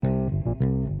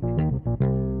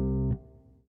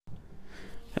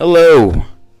Hello.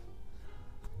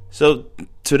 So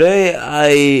today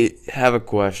I have a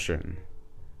question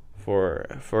for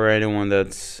anyone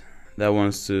that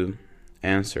wants to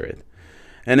answer it.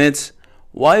 And it's,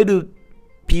 why do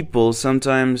people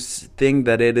sometimes think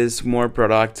that it is more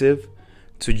productive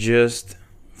to just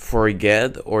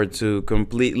forget or to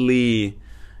completely,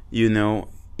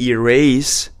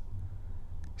 erase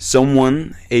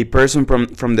someone, a person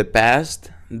from the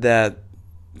past, that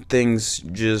things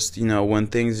just, when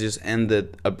things just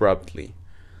ended abruptly,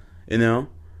 you know?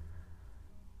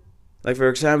 Like, for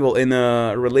example, in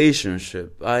a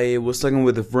relationship, I was talking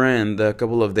with a friend a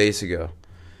couple of days ago.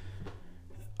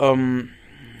 Um,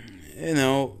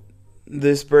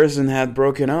 this person had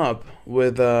broken up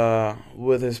with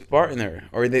his partner,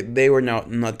 or they were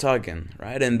not talking,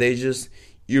 right? And they just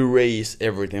erase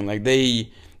everything. Like,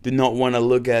 they do not want to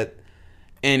look at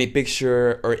any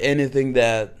picture or anything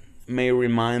that may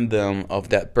remind them of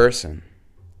that person.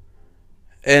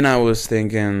 And I was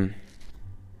thinking,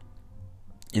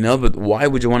 but why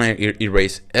would you want to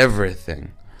erase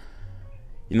everything?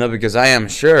 Because I am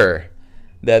sure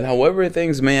that however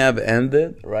things may have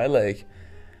ended, right? Like,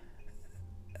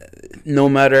 no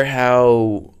matter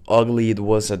how ugly it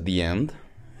was at the end,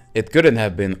 it couldn't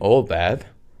have been all bad.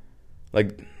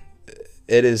 Like,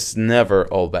 it is never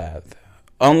all bad.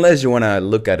 Unless you want to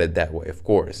look at it that way, of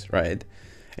course, right?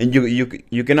 And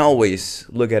you can always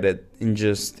look at it and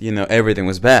just, everything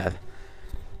was bad.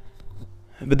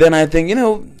 But then I think,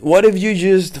 what if you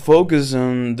just focus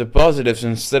on the positives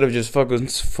instead of just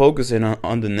focusing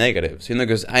on the negatives?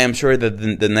 Because I am sure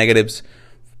that the negatives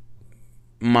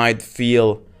might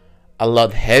feel a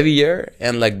lot heavier,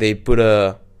 and like they put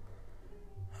a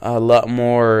lot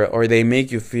more, or they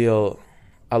make you feel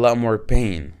a lot more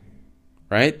pain,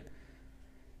 right?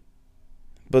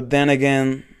 But then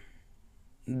again,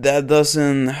 that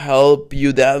doesn't help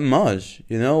you that much.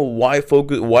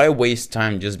 Why waste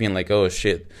time just being like, oh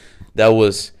shit,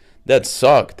 that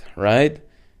sucked, right?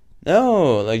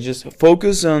 No, like, just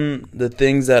focus on the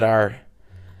things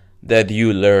that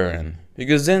you learn,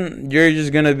 because then you're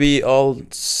just gonna be all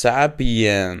sappy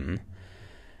and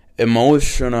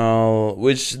emotional,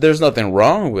 which there's nothing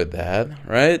wrong with that,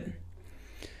 right?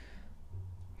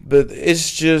 But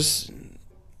it's just,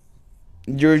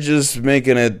 you're just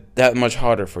making it that much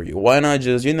harder for you. Why not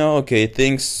just, okay,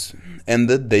 things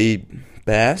ended, they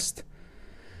passed,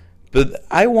 but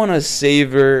I want to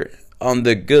savor on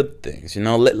the good things.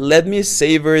 Let me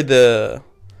savor the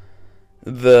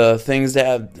things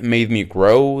that made me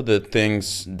grow, the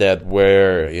things that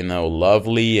were,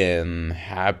 lovely and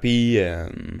happy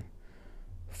and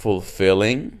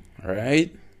fulfilling,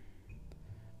 right?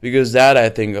 Because that, I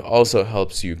think, also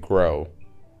helps you grow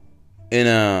in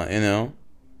a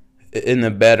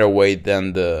better way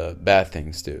than the bad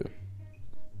things do.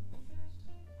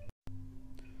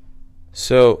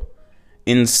 So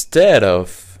instead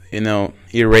of,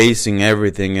 erasing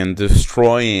everything and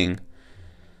destroying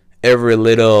every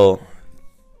little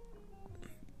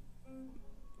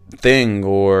thing,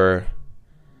 or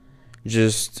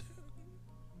just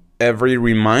every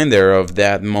reminder of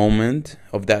that moment,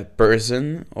 of that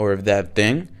person, or of that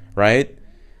thing, right?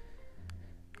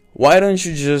 Why don't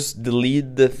you just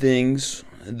delete the things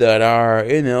that are,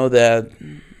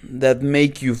 that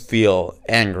make you feel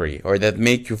angry, or that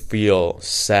make you feel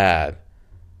sad?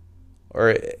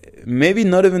 Or maybe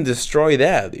not even destroy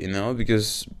that,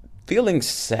 because feeling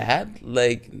sad,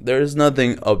 like, there's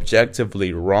nothing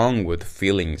objectively wrong with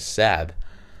feeling sad.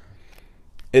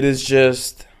 It is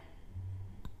just,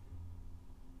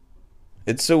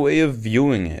 it's a way of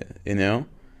viewing it,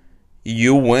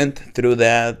 You went through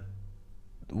that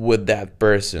with that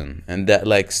person, and that,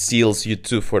 like, seals you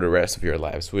too for the rest of your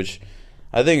lives, which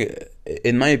I think,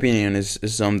 in my opinion, is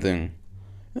something,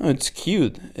 it's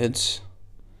cute, it's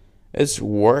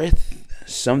worth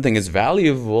something, it's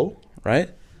valuable, right?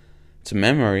 It's a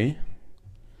memory.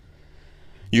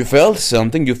 You felt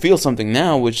something, you feel something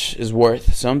now, which is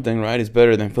worth something, right? It's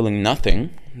better than feeling nothing,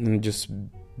 than just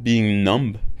being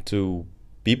numb to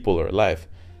people or life.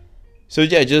 So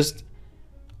yeah, just,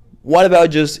 what about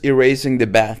just erasing the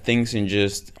bad things and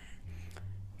just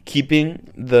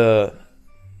keeping the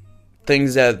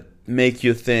things that make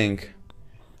you think?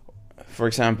 For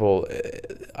example,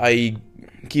 I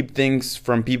keep things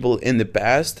from people in the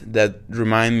past that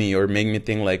remind me or make me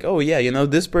think like, oh yeah,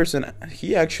 this person,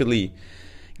 he actually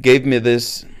gave me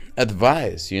this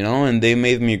advice, and they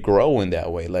made me grow in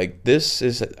that way. Like, this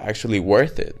is actually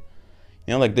worth it.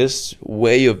 Like, this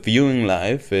way of viewing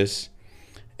life it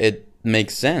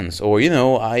makes sense. Or,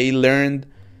 I learned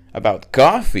about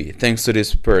coffee thanks to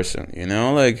this person,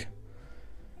 like,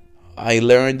 I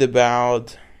learned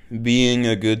about, being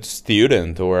a good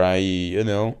student, or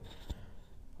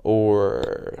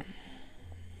or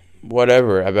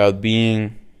whatever, about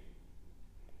being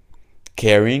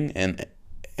caring and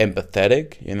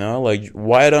empathetic, like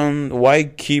why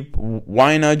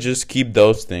not just keep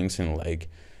those things, and like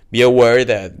be aware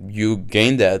that you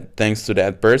gain that thanks to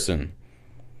that person,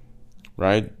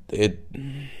 right?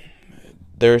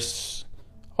 There's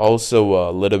also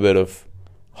a little bit of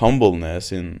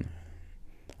humbleness in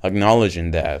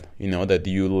acknowledging that, that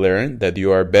you learn that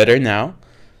you are better now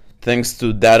thanks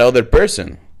to that other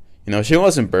person. She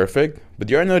wasn't perfect, but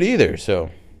you're not either.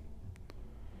 So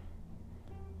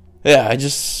yeah, I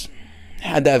just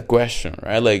had that question,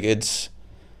 right? Like,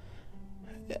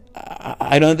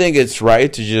 I don't think it's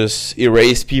right to just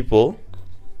erase people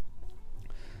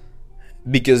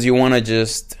because you want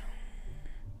to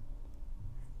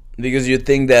because you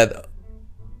think that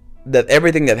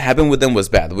everything that happened with them was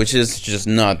bad, which is just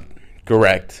not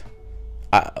correct.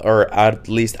 Or at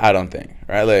least I don't think,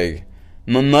 right? Like,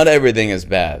 not everything is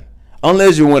bad,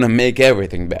 unless you want to make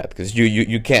everything bad, because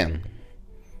you can.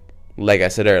 Like I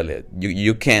said earlier,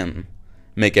 you can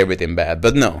make everything bad,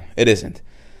 but no, it isn't.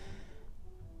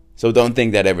 So don't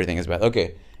think that everything is bad.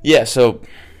 Okay, yeah, so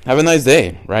have a nice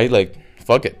day, right? Like,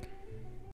 fuck it.